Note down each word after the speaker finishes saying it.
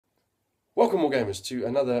Welcome, Wargamers, to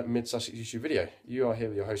another Mid-Sussex YouTube video. You are here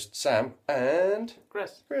with your host Sam and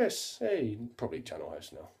Chris. Chris. Hey, probably channel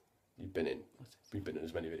host now. You've been in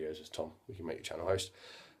as many videos as Tom. We can make you channel host.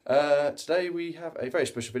 Today we have a very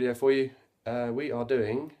special video for you. We are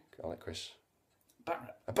doing, I'll let Chris. Bat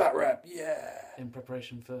rep. A bat rep, yeah. In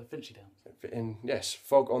preparation for Finchley Downs. Yes,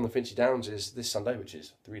 Fog on the Finchley Downs is this Sunday, which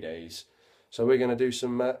is 3 days. So we're going to do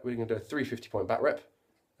some. We're going to do a 350-point bat rep.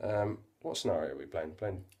 What scenario are we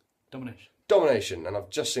playing? Domination. Domination, and I've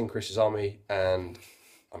just seen Chris's army, and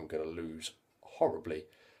I'm going to lose horribly.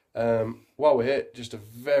 While we're here, just a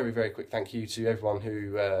very, very quick thank you to everyone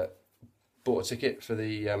who bought a ticket for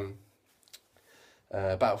the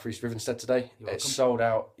Battle for East Rivenstead today. It's sold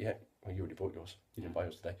out. Yeah, well, you already bought yours. You didn't buy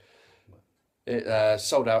yours today. It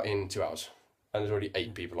sold out in 2 hours, and there's already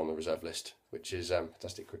 8 people on the reserve list, which is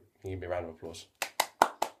fantastic. Can you give me a round of applause?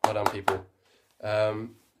 Well done, people.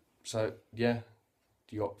 So yeah.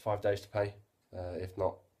 You got 5 days to pay. If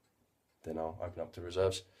not, then I'll open up to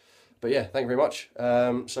reserves. But yeah, thank you very much.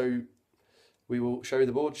 So we will show you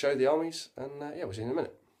the board, show you the armies, and yeah, we'll see you in a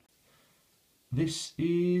minute. This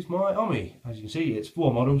is my army. As you can see, it's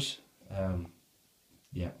 4 models.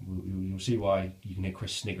 Yeah, you'll see why. You can hear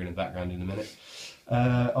Chris sniggering in the background in a minute.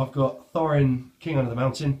 I've got Thorin, King Under the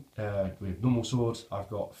Mountain, with normal swords. I've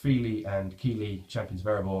got Feely and Keely, Champions of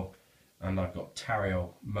Erebor, and I've got Tariel,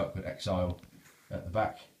 Mirkwood Exile at the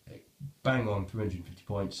back. Bang on 350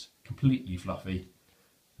 points, completely fluffy.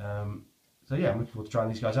 So yeah, I'm looking forward to trying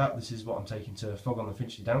these guys out. This is what I'm taking to Fog on the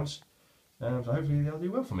Finchley Downs. So hopefully they'll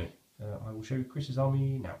do well for me. I will show you Chris's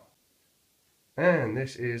army now. And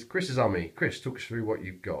this is Chris's army. Chris, talk us through what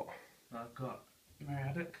you've got. I've got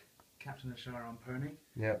Meriadic, Captain of Shire on pony.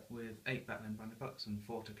 Yep. With 8 battling Brandybucks and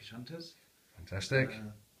 4 Turkish Hunters. Fantastic.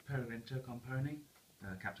 Peregrine Turk on pony.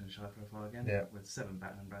 Captain of Shire profile again. Yep. With 7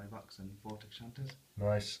 battling Brandybucks and 4 Turkish Hunters.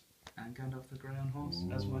 Nice. And Gandalf the Grey on horse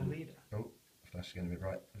as my leader. Oh, flash's going to be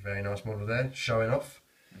right. Very nice model there, showing off.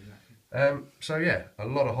 Exactly. So yeah, a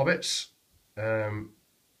lot of Hobbits. And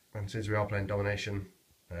since we are playing Domination,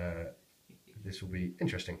 this will be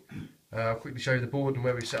interesting. I'll quickly show you the board and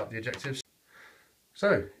where we set up the objectives.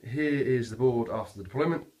 So here is the board after the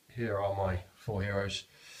deployment. Here are my 4 heroes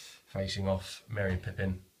facing off. Merry and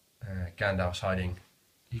Pippin. Gandalf's hiding.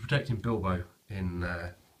 He's protecting Bilbo in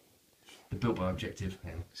the Bilbo objective.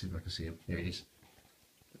 Hang on, see if I can see him. Here he is.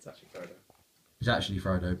 It's actually Frodo. It's actually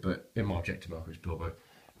Frodo, but in my objective marker is Bilbo.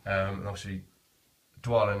 And obviously,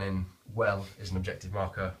 Dwalin in Well is an objective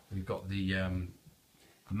marker. We've got the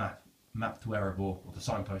map to Erebor, or the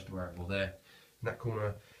signpost to Erebor there. In that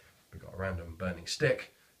corner, we've got a random burning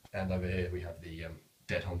stick, and over here we have the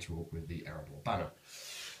dead hunter orc with the Erebor banner.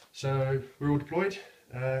 So we're all deployed.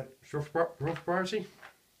 Roll for priority.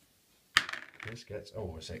 This gets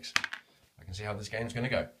a 6. I can see how this game's going to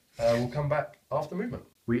go. We'll come back after movement.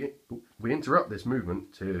 We interrupt this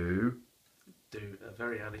movement to do a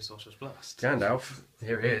very early Sorcerer's Blast. Gandalf.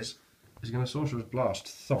 Here he is. He's going to Sorcerer's Blast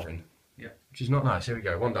Thorin. Yeah. Which is not nice. Here we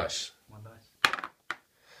go. 1 dice. 1 dice.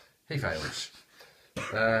 He fails.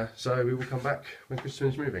 So we will come back when Chris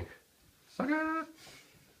finishes moving. Sucker!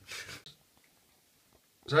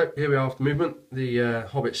 So here we are after movement. The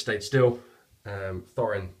Hobbit stayed still.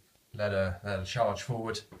 Thorin led a charge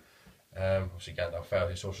forward. Obviously Gandalf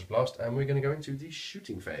failed his Sorcerer's Blast, and we're going to go into the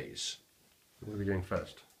shooting phase. What are we doing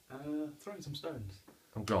first? Throwing some stones.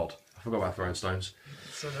 Oh God, I forgot about throwing stones.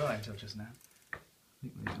 So did I until just now. I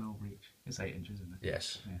think they can all reach. It's 8 inches, isn't it?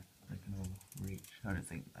 Yes. Yeah, they can all reach. I don't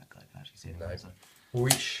think that guy can actually see it. No. So.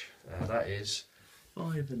 Reach. That is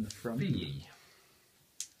 5 in the front. Feely.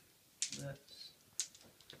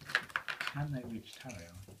 Can they reach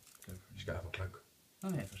Tariel? She's got to have a cloak. Oh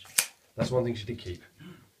yeah, for sure. That's one thing she did keep.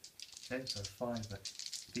 Okay, so 5 at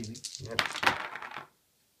Feely. Yep.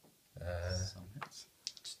 Some hits.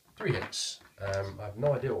 3 hits. I have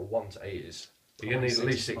no idea what 1 to 8 is. You're going to need at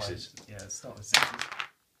least 6s. Yeah, let's start with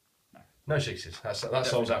 6s. No 6s. That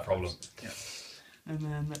solves that problem. Yeah. And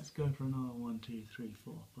then let's go for another 1, 2, 3,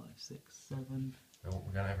 4, 5, 6, 7. Oh,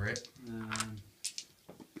 we're going over it.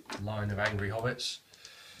 Line of angry hobbits.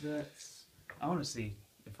 I want to see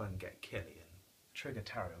if I can get Killy and trigger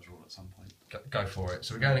Tariel's rule at some point. Go for it.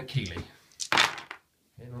 So we're going at Keely.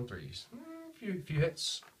 In on 3s. Few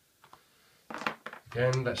hits.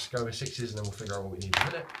 Again, let's go with 6s and then we'll figure out what we need in a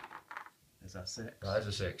minute. There's our 6. There's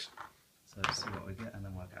a 6. So let's see what we get and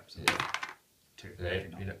then work out. Yeah. 2. Yeah,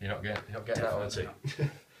 you're not getting that on a 2.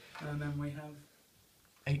 And then we have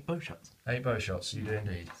 8 bow shots. 8 bow shots, you do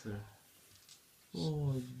indeed. So,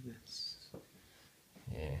 for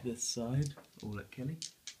this side, all at Killy.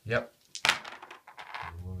 Yep.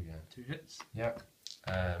 What we got? 2 hits. Yep.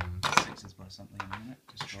 Sixes by something in a minute.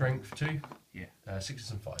 Strength 2. Yeah.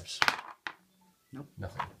 6s and 5s. Nope.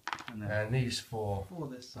 Nothing. And these for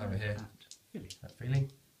this over here. Philly. That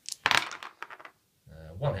feeling.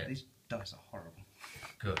 1 hit. These dice are horrible.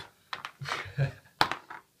 Good.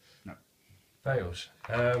 No. Fails.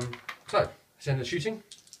 So, let's end the shooting.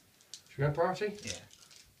 Should we go priority?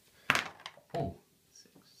 Yeah. Oh,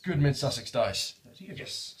 good mid-Sussex dice.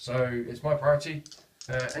 Yes. So, it's my priority.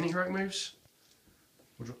 Any heroic moves?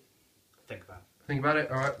 Think about it. Think about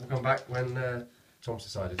it. Alright, we'll come back when Tom's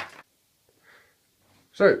decided.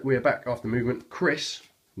 So, we are back after movement. Chris,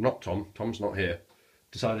 not Tom, Tom's not here,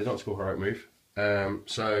 decided not to call heroic move.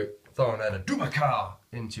 So, Thorin had a Dumakar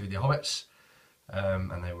into the Hobbits,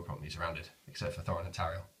 and they were promptly surrounded, except for Thorin and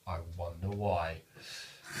Tariel. I wonder why.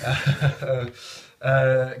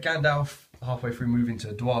 Gandalf, halfway through moving to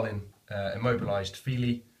Dwalin, immobilised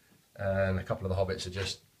Feely, and a couple of the Hobbits are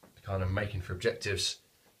just kind of making for objectives,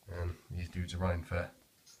 and these dudes are running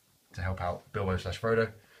to help out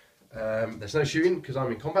Bilbo/Frodo. There's no shooting because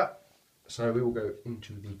I'm in combat, so we will go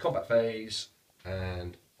into the combat phase,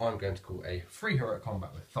 and I'm going to call a free heroic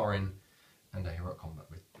combat with Thorin and a heroic combat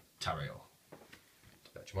with Tariel.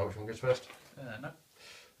 Do you mind which one goes first? No.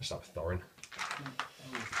 Let's start with Thorin.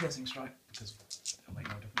 Piercing strike, because it'll make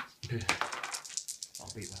no difference.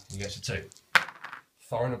 I'll beat that. He gets a 2.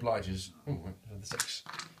 Thorin obliges. Oh, the 6.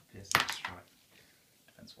 Piercing strike.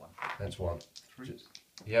 Defense 1. Defense 1. 3.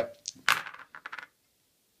 Yep.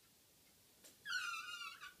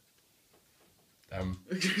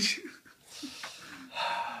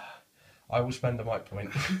 I will spend a might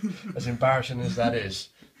point, as embarrassing as that is,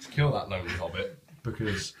 to kill that lonely hobbit,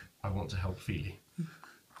 because I want to help Feely.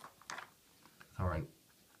 Alright.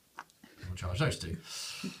 We'll charge those 2.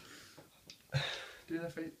 Do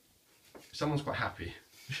that for you? Someone's quite happy.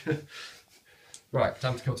 Right,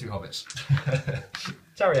 time to kill 2 hobbits.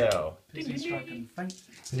 Tariel. Piercing strike and feint.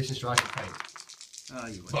 Piercing strike and feint. Ah,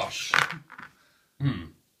 you win. Bosh.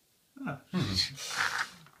 Ah.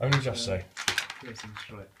 Only just so. Piercing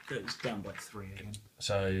strike. Goes down by 3 again.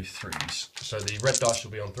 So 3s. So the red dice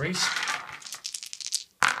will be on 3s.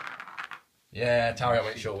 Yeah, Tariel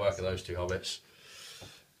makes short work of those 2 hobbits.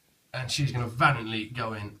 And she's going to valiantly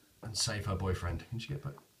go in and save her boyfriend. Can she get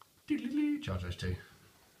put? Charge those 2.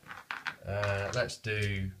 Let's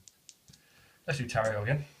do Tariel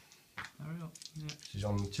again. Tariel, yeah. She's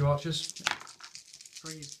on 2 archers.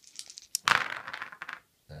 3.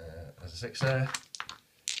 There's a 6 there.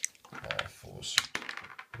 4s.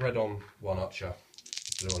 Red on 1 archer,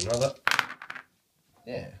 blue on another.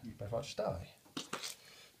 Yeah, both archers die.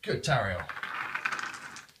 Good, Tariel.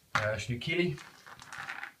 Should we do Keely?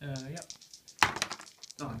 Yep.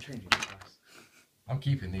 Oh, I'm changing the dice. I'm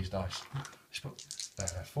keeping these dice. Let's put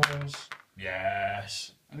 4s.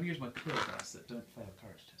 Yes. I'm going to use my clear dice that don't fail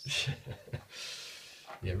courage tests.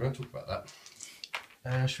 Yeah, we won't talk about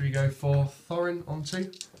that. Should we go for Thorin on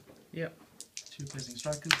 2? Yep. 2 piercing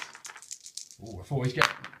strikers. Oh, before we get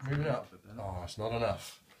moving up. Oh, it's not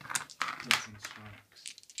enough. Piercing strikes.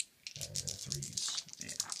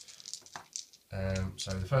 3s. Yeah.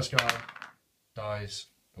 So the first guy dies.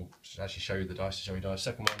 Oh, actually show you the dice to show he dies.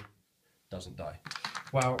 Second one doesn't die.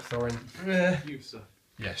 Wow, Thorin. You, sir.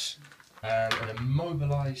 Yes. And an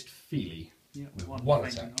immobilised Feely. Yep. With 1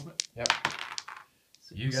 attack. Hobbit. Yep.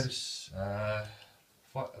 6. You get us.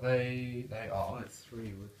 They are. Fight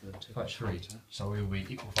 3 with the tip. Fight 3. So we will be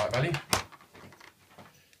equal fight value.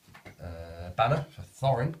 Banner for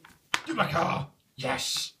Thorin. Dumakar!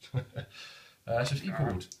 Yes! So it's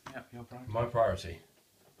equalled. Yep, your priority. My priority.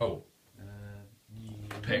 Oh.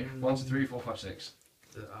 Pick. 1 to 3, 4, 5, 6.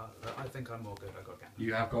 I think I'm more good. I got Gandalf.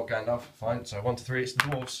 You have got Gandalf. Fine. So 1 to 3, it's the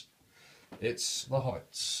dwarves. It's the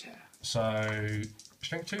hobbits. Yeah. So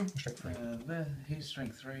strength 2 or strength 3? There, he's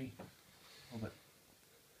strength 3. Hobbit.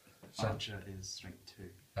 So- Archer is strength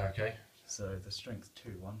 2. Okay. So the strength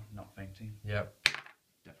 2 one, not fainting. Yep.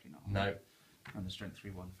 Definitely not on No. that. And the strength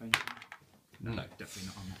 3 one fainting. No. Definitely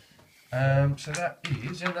not on that. So that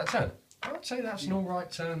is the end of that turn. I would say that's an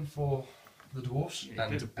alright turn for the dwarves Yeah,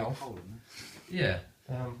 and did a big elf. hole in there. Yeah.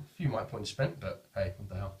 A few might points spent, but hey, what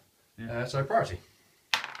the hell. Yeah. So priority.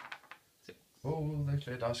 6. Oh, those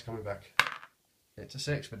clear dice are coming back. It's a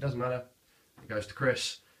 6, but it doesn't matter. It goes to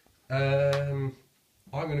Chris. I'm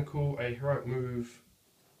going to call a heroic move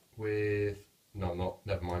with... No, I'm not.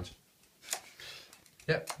 Never mind.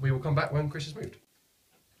 Yep, we will come back when Chris has moved.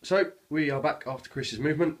 So, we are back after Chris's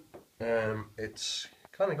movement. It's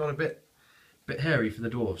kind of got a bit hairy for the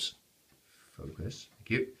dwarves. Focus. Thank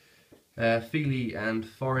you. Feely and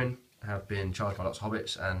Thorin have been charged by lots of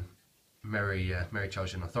hobbits, and Merry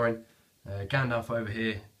charged in on Thorin. Gandalf over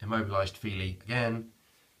here immobilised Feely again,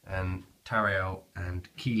 and Tariel and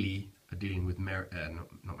Keely are dealing with Merry,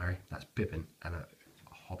 not Merry, that's Pippin, and a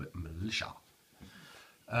Hobbit militia.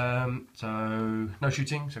 So no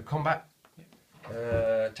shooting, so combat.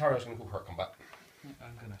 Tariel's going to call her combat.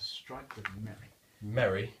 I'm going to strike with Merry.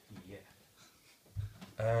 Merry? Yeah.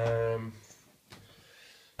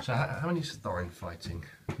 So how many is Thorin fighting?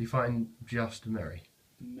 Are you fighting just Merry?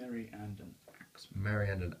 Merry and an Axeman. Merry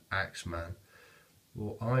and an Axeman.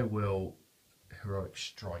 Well, I will heroic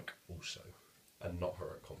strike also, and not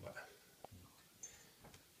heroic combat.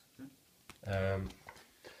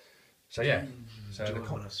 So yeah. So do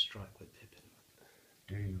I want to strike with Pippin?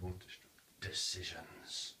 Do you want to strike?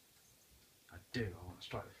 Decisions. I do. I want to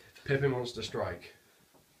strike with Pippin. Pippin wants to strike.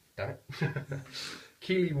 Damn it.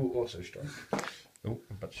 Keely will also strike. Oh,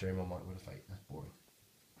 I'm about to show you my might with a fate. That's boring.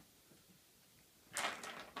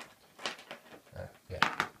 Yeah,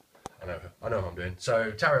 I know what I'm doing.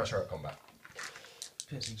 So Tariel's heroic combat.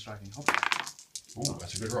 Piercing, striking, Hobbit. Ooh,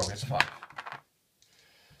 that's a good roll. It's a 5.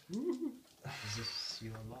 Is this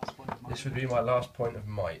your last point of might? This would be my last point of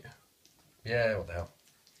might. Yeah, what the hell.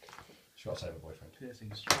 She's got to save her boyfriend.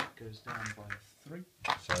 Piercing strike goes down by 3.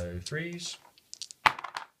 So 3s.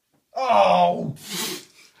 Oh!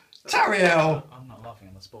 Tariel! I'm not laughing.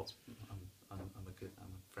 I'm a sports. I'm a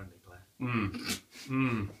friendly player.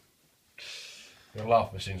 You'll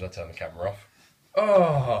laugh as soon as I turn the camera off.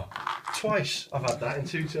 Oh! Twice I've had that in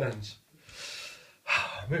 2 turns.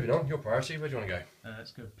 Moving on, your priority, where do you want to go?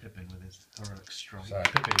 Let's go Pippin with his heroic strike. So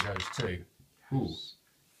Pippin goes to. Ooh.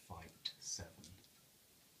 Fight 7.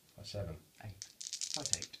 That's 7. 8.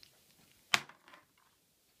 Fight 8.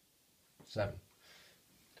 7.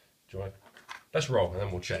 Do you want to... Let's roll and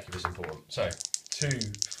then we'll check if it's important. So, 2,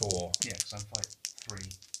 4. Yeah, because I'm fight 3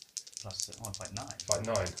 plus. I'm fight 9. Fight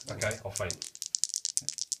 9. Okay, I'll faint.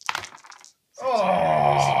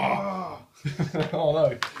 Oh! Oh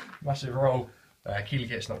no. Massive roll. Keely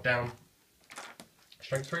gets knocked down.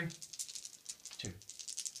 Strength 3? 2.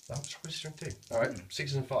 That's strength 2. Alright,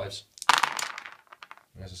 6s and 5s.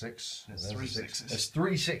 There's a 6. There's There's 3 a 6. 6s. There's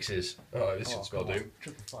 3 6s. Oh, this is spell doom.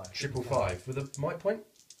 Triple 5. Triple 5. With a might point?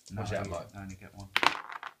 No, Or is it a might? I only get 1.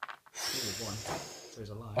 There's 1. There's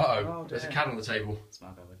a lie. Uh-oh, there's a cat on the table.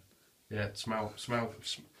 Smell going. Yeah, smell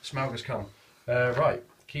has come. Right,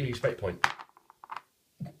 Keely's fate point.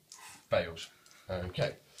 Fails.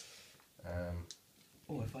 Okay.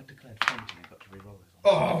 Oh, if I declared fainting, I've got to re-roll this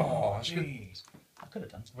one. Oh, that's good. Jeez. I could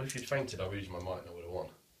have done. Well, if you'd fainted, I would use my might and I would have won.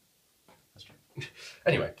 That's true.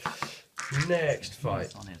 Anyway, next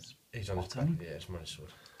fight. He's He's on his back. Yeah, it's my sword.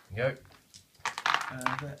 Go.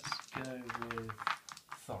 Let's go with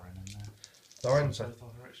Thorin in there. Thorin, So so. both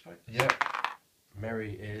are heroic strike. Yeah.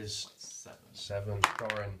 Merry is 7. 7.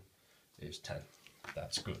 Thorin is 10.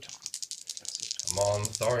 That's good. Come on,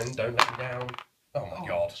 Thorin, don't let me down. Oh my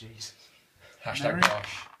god. Jeez. Hashtag Merry?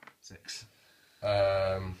 rush. 6.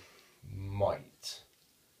 Might.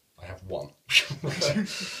 I have 1. You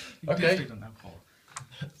Okay. definitely don't have 4.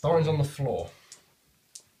 Thorin's on the floor.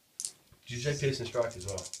 Did you say piercing strike as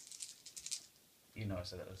well? You know I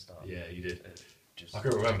said it at the start. Yeah, you did. Just I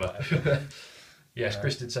couldn't remember. Yes,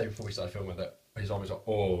 Chris did say before we started filming that his armies are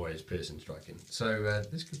always piercing striking. So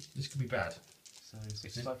this could be bad. So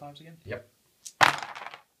 65 5s again? Yep.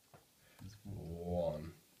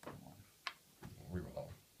 1. Reroll that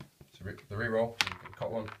one. So the reroll, you can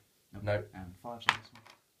cut 1. Nope. No. And 5s on this one.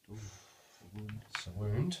 Ooh, a wound. It's a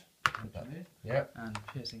wound. Put that there. Yep. And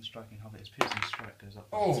piercing striking Hobbit. His piercing strike goes up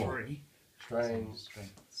by Oh. 3. Strain. So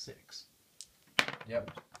strength 6.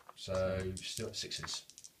 Yep. So still at 6s.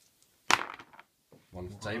 1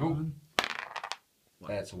 for the table. 1.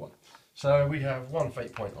 That's a 1. So we have 1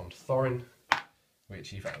 fate point on Thorin, which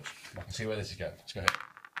he fails. I can see where this is going. Let's go ahead.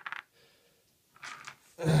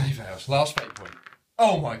 He fails. Last fate point.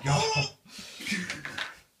 Oh my god!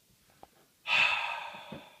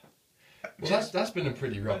 Well, that's been a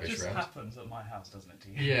pretty rubbish That just round. happens at my house, doesn't it, to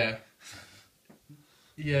you? Yeah.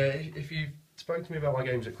 Yeah, if you spoke to me about my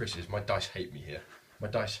games at Chris's, my dice hate me here. My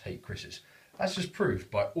dice hate Chris's. That's just proved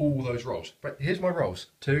by all those rolls. But here's my rolls.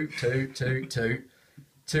 2, 2, 2, 2,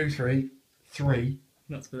 2, 3, 3,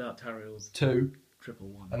 That's without Tariel's 2. triple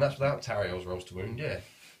 1. And that's without Tariel's rolls to wound, yeah.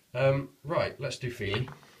 Right, let's do Feely.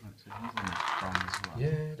 Right, so he's on the strong as well.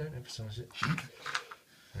 Yeah, don't emphasise it.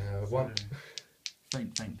 1. So,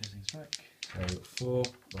 faint, piercing strike. 4.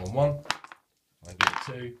 I'm on 1. I give it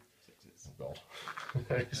 2. 6s. Oh god.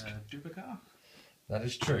 Dubacar? That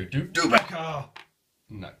is true. Dubacar!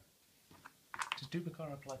 No. Does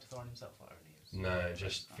Dubacar apply to Thorin himself or only his? No,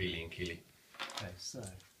 just Feely and Keely. Okay, so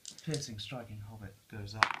piercing striking Hobbit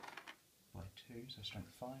goes up by 2, so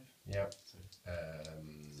strength 5. Yeah. So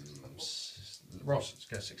Ross, let's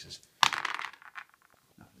go 6s.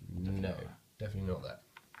 No, definitely not that.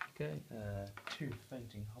 Okay, 2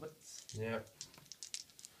 fainting hobbits. Yeah.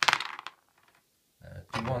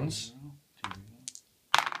 2 1s. 2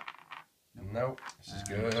 No, this is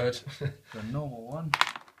good. The normal one.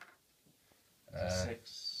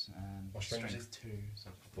 6 and what strength is strength 2. So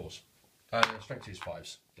 4s. Strength 2 is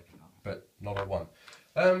 5s, definitely not. but not a 1.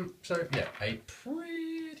 So yeah, a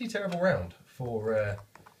pretty terrible round for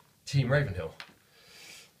Team Ravenhill.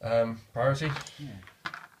 Priority? Yeah.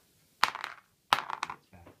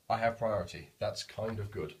 I have priority. That's kind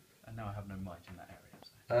of good. And now I have no might in that area.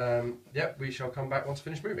 So. Yep, we shall come back once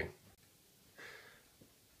finished moving.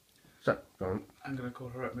 So, go on. I'm going to call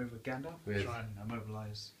her up, move with Gandalf, try and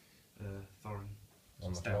immobilise Thorin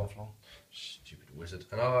On the stay on the floor. Stupid wizard.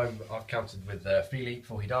 And I've counted with Feely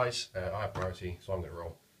before he dies. I have priority, so I'm going to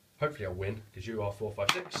roll. Hopefully I'll win, because you are 4,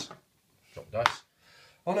 5, 6. Drop the dice.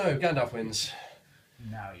 Oh no, Gandalf wins.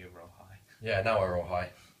 Now you roll high. Yeah, now I roll high.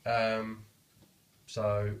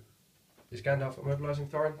 So, is Gandalf immobilising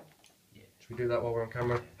Thorin? Yeah. Should we do that while we're on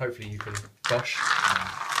camera? Yeah. Hopefully you can bosh.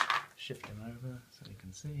 Shift him over so you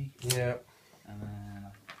can see. Yeah. And then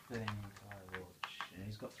I think I will...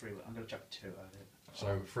 He's got 3. I'm going to chuck 2 at it.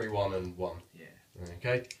 So 3, 1 and 1. Yeah.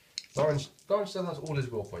 Okay. Thorin still has all his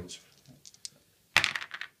will points.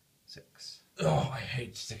 6. Oh, I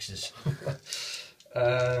hate 6s.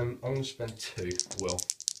 I'm going to spend 2 will.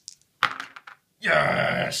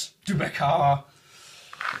 Yes! Dubekar!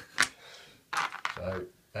 So,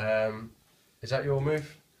 is that your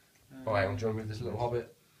move? Oh, hang on, do you want to move this little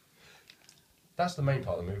hobbit? That's the main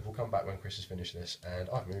part of the move. We'll come back when Chris has finished this, and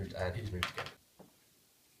I've moved, and he's moved again.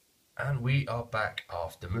 And we are back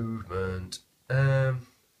after movement. The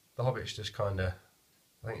hobbit's just kind of...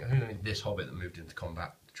 I think only this hobbit that moved into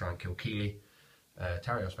combat to try and kill Keely.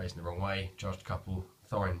 Tariel's facing the wrong way, charged a couple.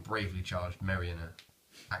 Thorin bravely charged Merry and a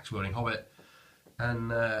axe-wielding hobbit.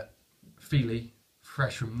 And Feely,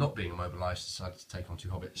 fresh from not being immobilised, decided to take on 2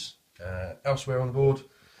 hobbits. Elsewhere on the board,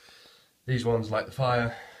 these ones like the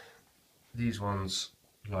fire, these ones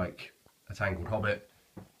like a tangled hobbit,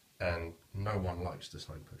 and no one likes the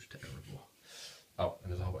signpost to Erebor. Oh,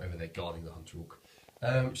 and there's a hobbit over there guarding the hunter orc.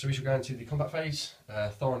 So we shall go into the combat phase.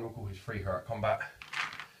 Thorin will call his free heroic combat.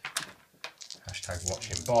 Hashtag watch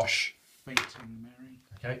him bosh. Fainting Mary.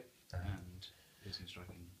 Okay. And piercing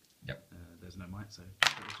striking. Yep. There's no might, so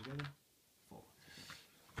put it together. 4.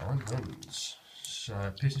 Thorin wins. So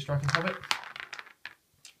piercing striking hobbit.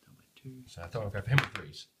 Done by 2. So Thorin will go for him with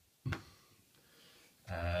 3s.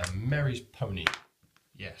 Mary's pony.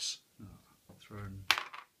 Yes. Oh, thrown.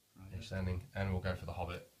 Right. He's standing, and we'll go for the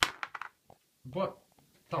hobbit. What?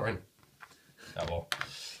 Thorin. Oh well.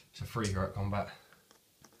 It's a free heroic combat.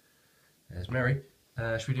 There's Mary.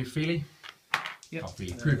 Should we do Feely? Yep. Oh,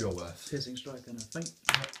 Feely, prove your worth. Piercing strike and a feint.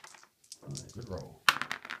 Good roll.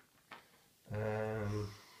 I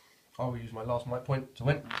will use my last might point to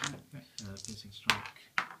win. Okay. Piercing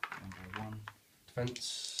strike. 1 by 1.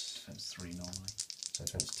 Defense. Defense 3 normally. So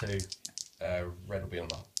defense 2. Red will be on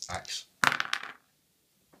the axe.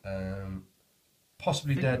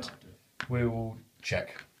 Possibly dead. We'll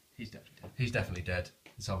check. He's definitely dead. He's definitely dead.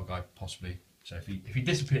 This other guy possibly. So if he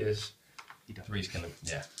disappears, He died. 3's killing.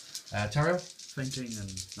 Yeah. Tariel? Fainting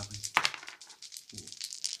and nothing.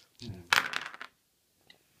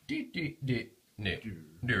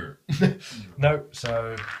 No. No.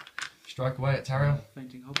 So strike away at Tariel.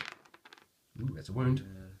 Fainting hobbit. Ooh, that's a wound.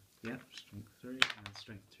 Yeah, strength 3 and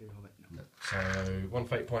strength 2 hobbit. No. So 1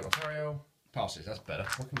 fate point on Tariel. Passes. That's better.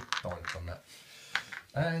 What can Thorin on that?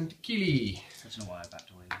 And Keely. That's not why I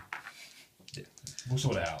backed away. Yeah, we'll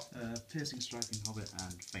sort it out. Piercing striking hobbit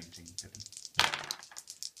and fainting Pippin.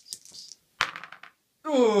 6.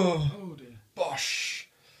 Oh, Oh dear. bosh.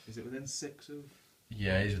 Is it within 6 of...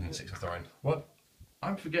 Yeah, he's within 6 of Thorin. What?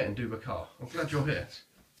 I'm forgetting Dubekar. I'm glad you're here.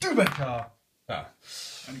 Dubekar! Ah.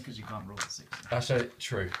 Only because you can't roll the 6. That's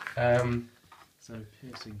true. So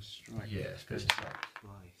piercing strike. Yes, piercing strike.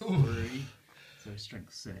 By 3. So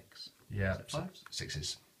strength 6. Yeah. Is it 5s?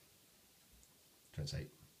 6s. That's 8.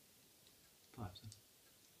 5s then.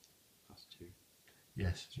 Plus 2.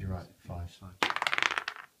 Yes, you're right. 5s. 5.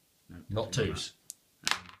 No, Not 2s.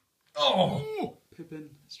 Um, Oh! Pippin,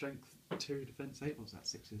 strength 2, defense 8. What's that?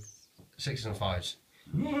 6s? 6s and 5s.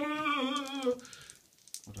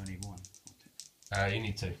 Or do I need 1? You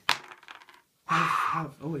need 2.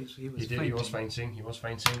 Oh, he was He fainting. He was fainting. He was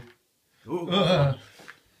fainting. Oh,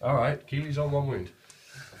 Alright, Keely's on 1 wound.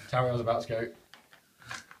 Tariel's about to go.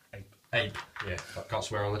 Ape. Yeah, I can't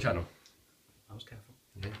swear on the channel. I was careful.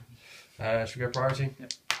 Yeah. Should we go priority?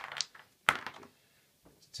 Yep.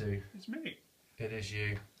 to. It's me. It is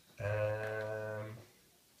you.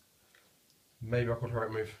 Maybe I'll call her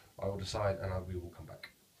out move. I will decide and we will come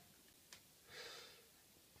back.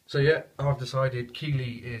 So yeah, I've decided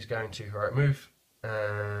Keely is going to heroic move.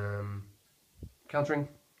 Countering?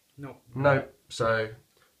 No. No. So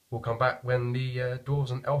we'll come back when the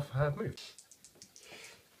dwarves and elf have moved.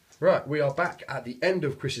 Right, we are back at the end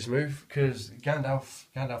of Chris's move because Gandalf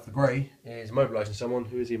the Grey is mobilising someone.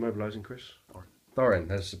 Who is he mobilising, Chris? Thorin.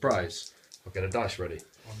 There's a surprise. I'll get a dice ready.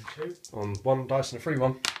 1, 2. On 1 dice and a free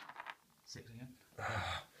one. 6 again.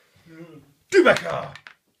 Dubeka!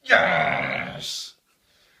 Yes!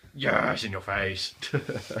 Yes, in your face.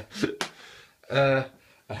 Yeah,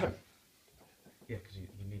 because you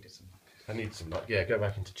needed some. I need some luck. Yeah, go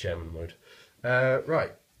back into chairman mode.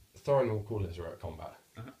 Right, Thorin will call it heroic combat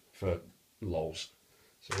for lols.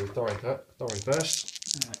 So Thorin first.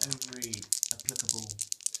 Every applicable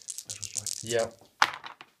special strike. Yep.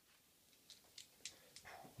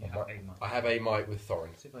 You have a might. I have a might with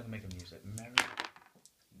Thorin. See if I can make him use it.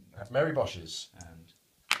 Merry Boshes. And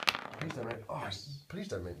Please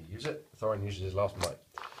don't make me use it. Thorin uses his last might.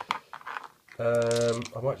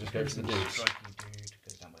 I might just go for the dudes. Striking dude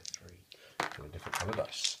goes down by 3. Get a different colour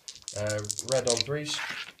dice. Red on 3s.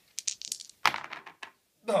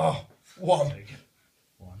 Oh, 1. So you get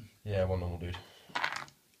 1. Yeah, 1 normal dude.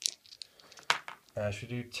 Should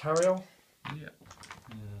we do Tariel? Yeah.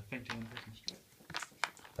 Fainting and piercing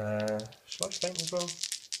strike. Should I faint as well?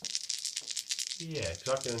 Yeah, because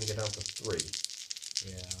I can only get down to 3.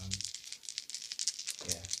 Yeah.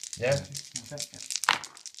 Yeah? Okay, yeah.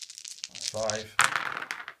 5.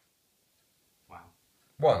 Wow.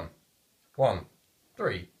 1. 1.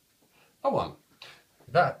 3. A 1.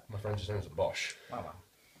 That, my friends, is known as a Bosch. Wow.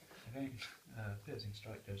 Okay. Piercing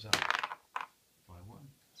strike goes up by 1.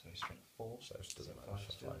 So he's strength 4. So it doesn't matter. 5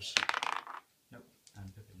 still. 5s. Nope.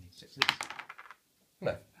 And Pippin needs 6s.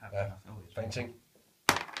 No. Have enough. Oh, it's Fainting.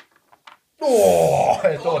 Oh!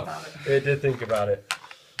 I thought about it did think about it.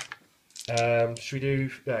 Should we do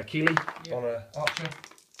Keely on an archer?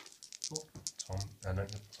 4. Tom, no.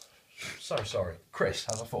 So sorry. Chris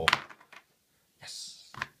has a 4.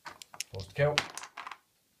 Yes. 4's to kill.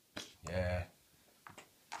 Yeah.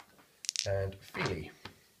 And Feely.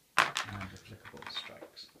 And applicable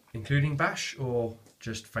strikes. Including bash or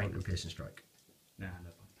just faint and piercing strike? No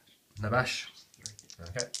bash. No bash. 3.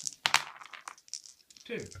 Okay.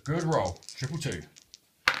 2. A good roll. 222.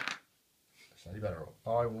 Slightly better roll.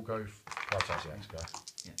 I will go right size the X guy.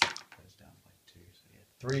 Yeah. Goes down by 2. So yeah.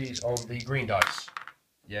 3's on the green dice.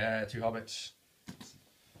 Yeah, 2 hobbits.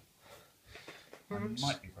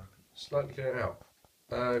 Might be broken. Slightly clear it out.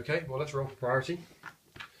 Okay, well let's roll for priority.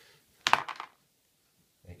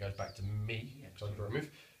 It goes back to me, because I'm going to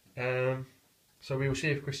remove. So we will see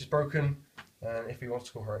if Chris is broken, and if he wants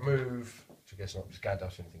to call her a move, which I guess not, because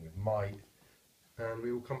Gandalf's anything with might, and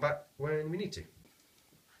we will come back when we need to.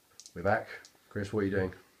 We're back. Chris, what are you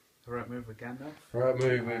doing? Heroic move with Gandalf. Right,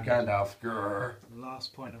 move with Gandalf. Grrr.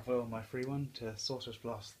 Last point of will on my free one to Sorcerer's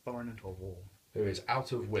Blast Thorin into a wall. Who is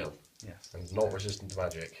out of will Yes. and not resistant to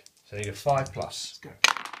magic. So you need a 5+. Let's go.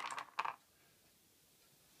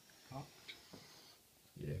 Oh,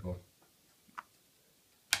 Yeah, go on.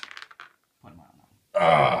 point my arm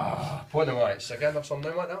out. Point of might. So Gandalf's on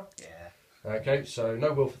no might now? Yeah. Okay, so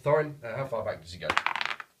no will for Thorin. How far back does he go?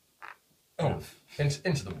 Oh,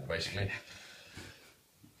 into the wall, basically.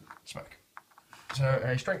 Smack. So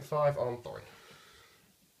a strength 5 on Thorin.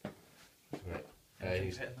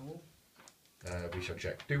 Anything's hitting the wall? We shall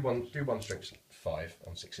check. Do one strength 5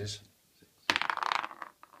 on 6s.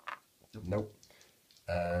 Nope.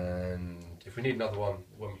 And if we need another one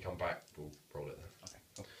when we come back, we'll roll it then. Okay,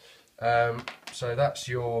 cool. So that's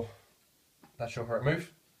your heroic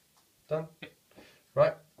move. Done.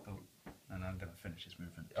 Right. Oh, and I'm going to finish his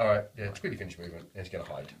movement. All right. Yeah, it's quickly finish movement. He's going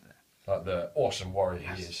to hide, like the awesome warrior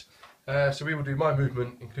he is. So we will do my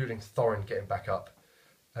movement, including Thorin getting back up,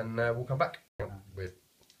 and we'll come back with.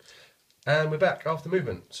 And we're back after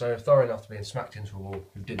movement. So Thorin, after being smacked into a wall,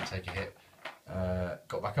 who didn't take a hit,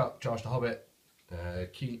 got back up, charged a Hobbit.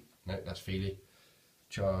 No, that's Feely.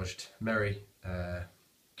 Charged Merry.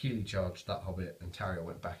 Keely charged that Hobbit, and Tariel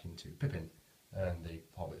went back into Pippin. And the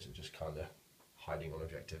Hobbits are just kind of hiding on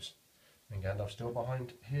objectives. And Gandalf's still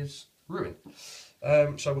behind his ruin.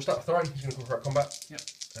 So we'll start with Thorin. He's going to call for a combat. Yep.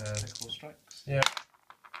 Take 4 strikes. Yeah.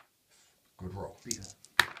 Good roll. Beat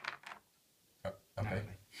her. Okay.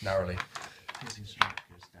 Narrowly. Piercing strike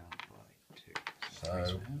goes down by 2.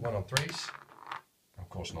 So 1 on 3s. Of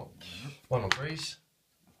course not. 1 on 3s.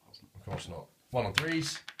 Of course not. 1 on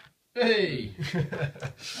 3s. Hey! And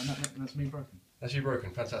that's me broken. That's you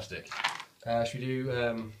broken. Fantastic. Should we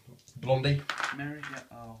do Blondie? Mary, yeah,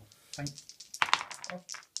 I'll faint.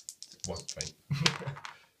 Won't faint.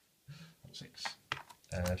 6.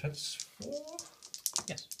 24?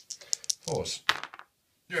 Yes. 4s.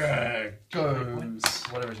 Yeah, go! Points.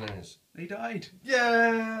 Whatever his name is. He died.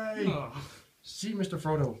 Yay! Oh. See, Mr.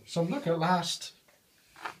 Frodo, some luck at last.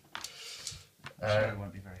 Sherry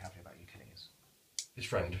won't be very happy about you killing His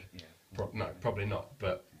friend? Yeah. No, probably not,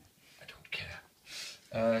 but I don't care.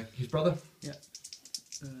 His brother? Yeah.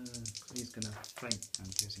 He's going to faint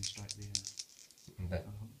and piercing strike the...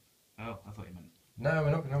 Oh, I thought you meant... No,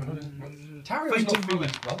 we're not. No, we're not. Tario's not feeling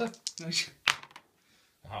his brother.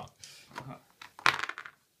 Aha.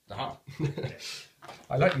 Aha.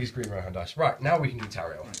 I like these green round dice. Right, now we can do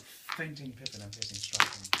Tario. Right. Fainting Pippin and piercing strike.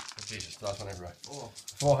 Oh, Jesus, the last one everywhere. 4.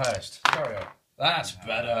 4 highest. Tario. That's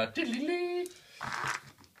better. Diddly-lee.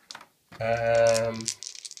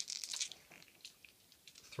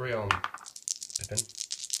 3 on Pippin.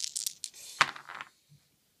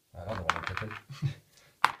 Another 1 on Pippin.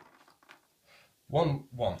 1.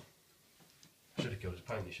 Should have killed his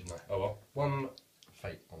pony, shouldn't I? Oh well. 1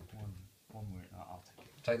 fate on Pippin. One wound. I'll take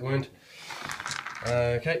it. Take the wound.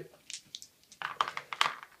 Okay.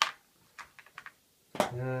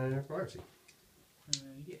 Priority.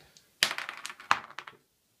 Yeah.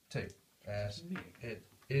 2. It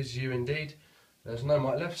is you indeed. There's no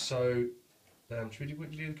might left, so should we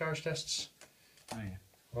quickly do the courage tests? Oh yeah.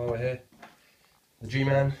 While we're here. The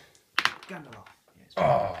G-Man. Gandalf. Yes.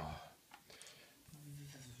 Ah.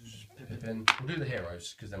 Pippin. We'll do the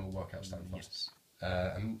heroes because then we'll work out stand fast.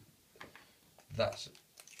 Yes. And that's.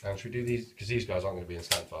 And should we do these? Because these guys aren't going to be in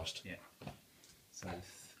stand fast. Yeah. So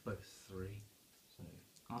both 3. So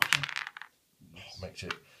Archer. Yes. Makes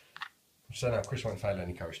it. So now Chris won't fail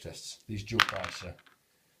any courage tests. These dual dice are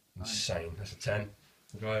insane. That's a 10.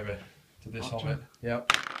 We'll go over to this Archer. Hobbit.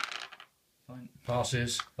 Yep. Fine.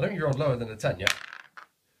 Passes. I don't think you rolled lower than a 10 yet.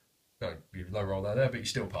 No, you low roll there, but you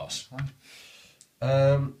still pass.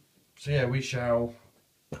 Fine. So yeah,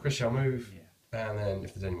 Chris shall move, Yeah. and then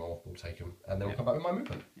if there's any more, we'll take them, and then we'll come back with my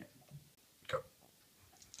movement. Yeah. Go.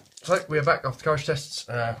 So we're back after courage tests.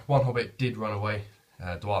 1 Hobbit did run away.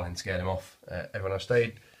 Dwalin scared him off. Everyone else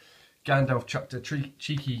stayed. Gandalf chucked a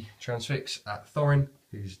cheeky transfix at Thorin,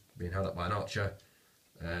 who's being held up by an archer.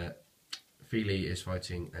 Feely is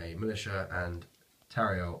fighting a militia, and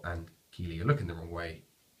Tario and Keely are looking the wrong way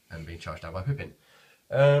and being charged down by Pippin.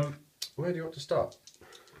 Where do you want to start?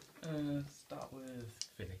 Start with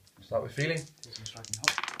Philly. Start with Feely. Piercing striking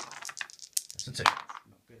hop. That's a 2.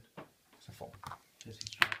 Not good. That's a 4. Piercing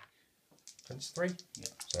strike. That's 3.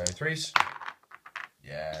 Yeah. So 3s.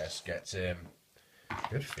 Yes, gets him.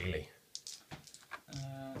 Good Feely.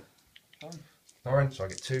 Fine. Thorin, so I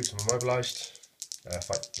get 2, so I'm immobilised.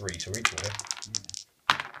 Fight 3, so we're equal here.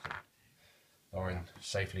 Yeah. Thorin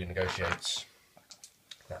safely negotiates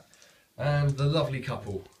that. And the lovely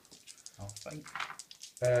couple. I'll faint.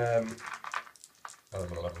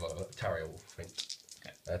 Tario will faint.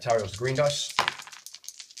 Okay. Tario's the green dice.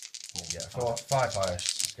 Yeah, 5 highest.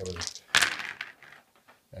 Let's go with it.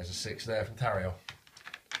 There's a 6 there from Tario.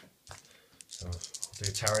 So I'll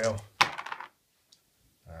do Tario.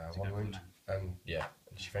 1 wound. And yeah,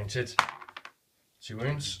 she fainted. 2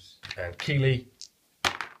 wounds. And Keely.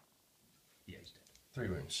 Yeah, he's dead. 3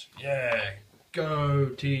 wounds. Yeah, go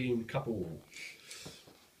team couple.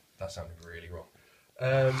 That sounded really wrong.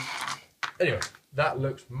 Anyway, that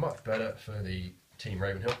looks much better for the team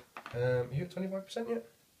Ravenhill. You at 25% yet?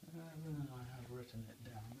 I have written it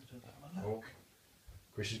down. Let's have a look. Oh.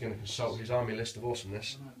 Chris is going to consult his army list of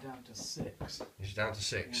awesomeness. I'm down to 6. He's down to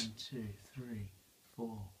 6. 1, 2, 3,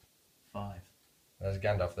 4, 5. There's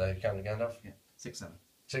Gandalf there. You counting Gandalf? Yeah. 6, 7.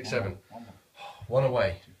 6, 7. 1, 1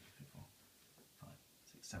 away. 2, 3, 4, 5,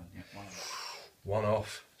 6, 7. Yeah, 1 away. 1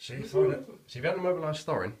 off. See, if you hadn't mobilised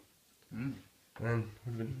Thorin, then it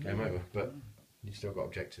would have been game over. But you've still got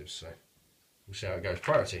objectives, so we'll see how it goes.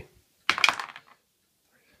 Priority.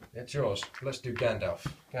 It's yours. Let's do Gandalf.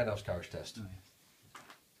 Gandalf's courage test. Oh, yeah.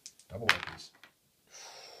 Double weapons.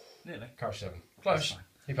 Nearly. Courage 7. Close.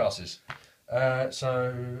 He passes.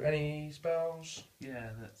 So, any spells? Yeah,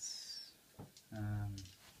 that's...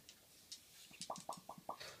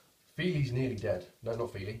 Feely's nearly dead. No,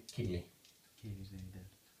 not Feely. Keely. Keely's nearly dead.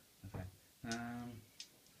 Okay.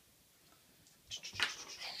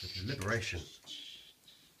 Liberation.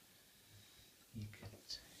 You could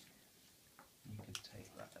take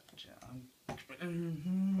that jam.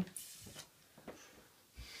 I'm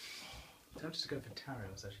tempted to go for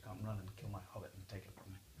Tario so she can't run and kill my Hobbit and take it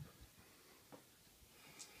from me.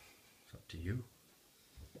 It's up to you.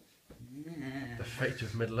 Yeah. The fate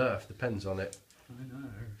of Middle Earth depends on it. I know.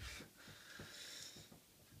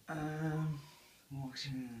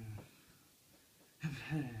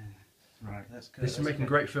 Right, let's go. This is making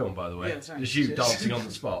great film, by the way. Yeah, thanks. Just you dancing on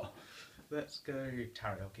the spot. Let's go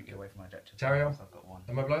Tarry. I'll keep you away from my objective. Tarry, I've got one.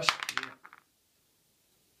 immobilise. Yeah.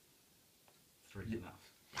 3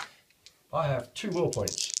 enough. I have 2 will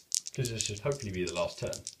points, because this should hopefully be the last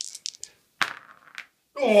turn.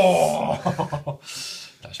 Oh!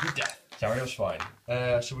 That's me death. Tario's fine.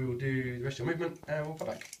 So we will do the rest of the movement and we'll come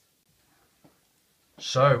back.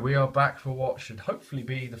 So we are back for what should hopefully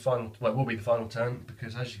be the final, well, it will be the final turn,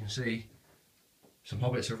 because as you can see, some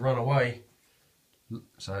hobbits have run away.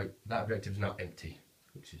 So that objective is now empty,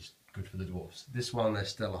 which is good for the dwarves. This one, there's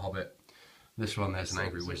still a hobbit. This one, there's an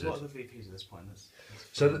angry wizard. What are the VPs at this point?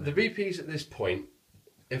 So the VPs at this point,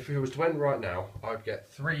 if it was to end right now, I would get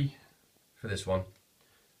 3 for this one,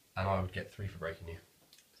 and I would get 3 for breaking you.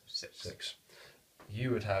 6.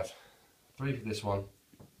 You would have 3 for this one,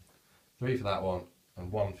 3 for that one,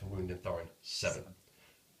 and 1 for wounding Thorin. 7.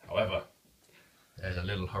 However, there's a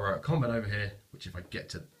little heroic combat over here, which if I get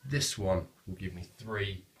to this one, will give me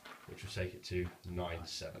 3, which will take it to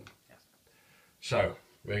 9-7. Yes. So,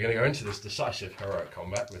 we're going to go into this decisive heroic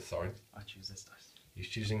combat with Thorin. I choose this dice. He's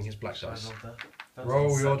choosing his black dice. Roll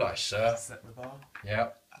Roll your dice, sir. Set the bar. Yeah.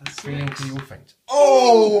 That's Feeling six. till you will faint.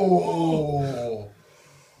 Oh!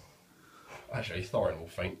 Actually, Thorin will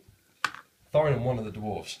faint. Thorin and one of the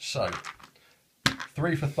dwarves. So,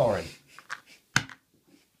 3 for Thorin.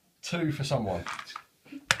 2 for someone.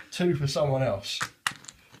 2 for someone else.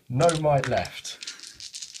 No might left.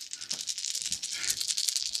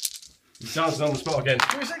 He's dancing on the spot again.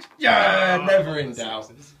 3 6. Yeah! Oh, Never in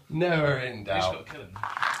doubt. Never in You doubt. just got to kill him.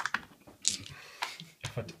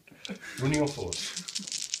 Running your force.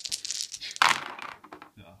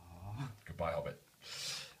 Aww. Goodbye, Hobbit.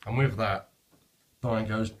 And with that, Thorin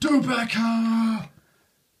goes, Dubeka!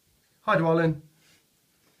 Hi, Dwalin.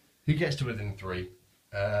 He gets to within 3.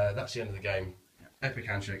 That's the end of the game. Epic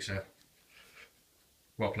handshake, sir.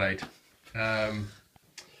 Well played.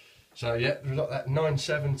 So yeah, we've got that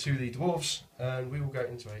 9-7 to the dwarves, and we will go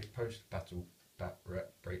into a post-battle bat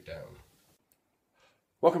rep breakdown.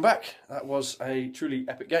 Welcome back. That was a truly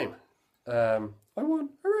epic game. I won!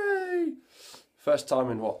 Hooray! First time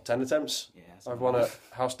in what, 10 attempts? Yeah, I've won at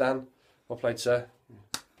House Dan. Well played, sir.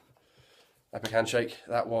 Epic handshake.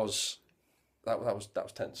 That was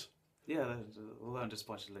tense. Yeah, although I'm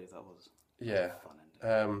disappointed to leave, that was Yeah. fun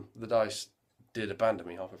ending. The dice did abandon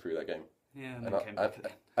me halfway through that game. Yeah, and And then came back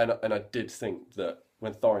again. I did think that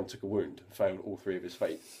when Thorin took a wound and failed all 3 of his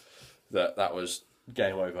fate, that was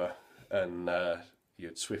game over and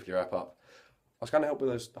you'd swiftly wrap up. I was kind of helped with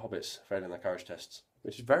those hobbits failing their courage tests,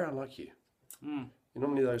 which is very unlike you.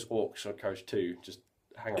 Normally those orcs on courage 2 just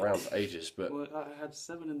hang around for ages, but Well, I had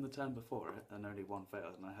 7 in the turn before it, and only 1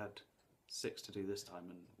 failed, and I had 6 to do this time,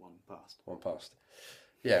 and 1 passed. 1 passed.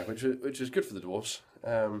 Yeah, which was good for the dwarves.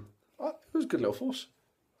 It was a good little force.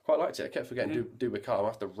 Quite liked it. I kept forgetting do Bicard. I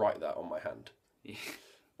have to write that on my hand. Yeah.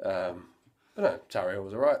 But no, Tario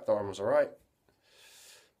was alright. Thorin was alright.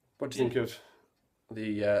 What do you think of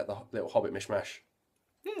the little Hobbit mishmash?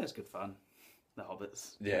 Yeah, it's good fun. The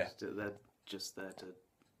hobbits. Yeah. They're just there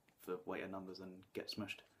for weight of numbers and get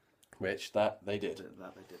smushed. Which that they did.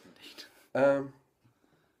 That they did indeed.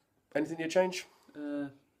 Anything you change?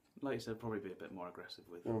 Like you said, probably be a bit more aggressive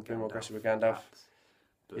with. A bit more Gandalf, aggressive with Gandalf.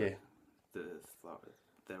 But Yeah.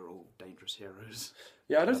 They're all dangerous heroes.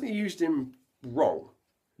 Yeah, I don't think you used him wrong.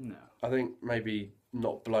 No. I think maybe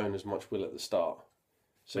not blown as much will at the start.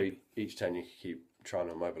 So each turn you keep trying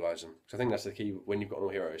to immobilise them. So I think that's the key when you've got all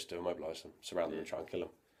heroes, to immobilise them, surround them and try and kill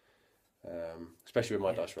them. Especially with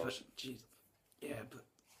my dice rolls. But, geez, yeah, but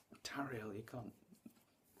Tariel, you can't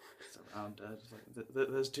surround her.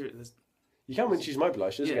 There's two. You can when she's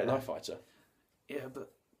mobilised. She doesn't get a Yeah. knife fighter. Yeah, but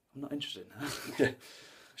I'm not interested in her. Yeah,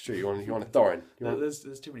 it's true. You want a Thorin.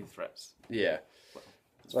 There's too many threats. Yeah. Well,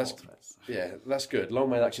 That's 4 threats. Yeah, that's good. Long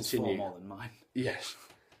may that It's continue. 4 more than mine. Yes.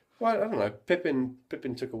 Well, I don't know. Pippin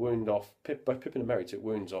took a wound off. Both Pippin and Merry took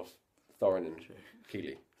wounds off Thorin and True.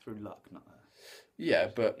 Keeley. Through luck, not her. Yeah,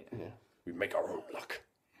 but yeah, we make our own luck.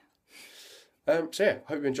 So yeah,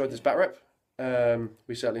 hope you enjoyed this bat rep.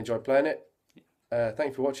 We certainly enjoyed playing it. Thank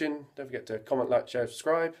you for watching. Don't forget to comment, like, share,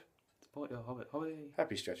 subscribe. Support your Hobbit hobby.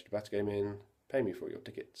 Happy strategy battle gaming. Pay me for your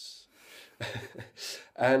tickets.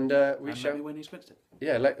 And we And shall. let me win who's squinted.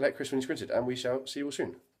 Yeah, let Chris win squinted, and we shall see you all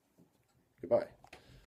soon. Goodbye.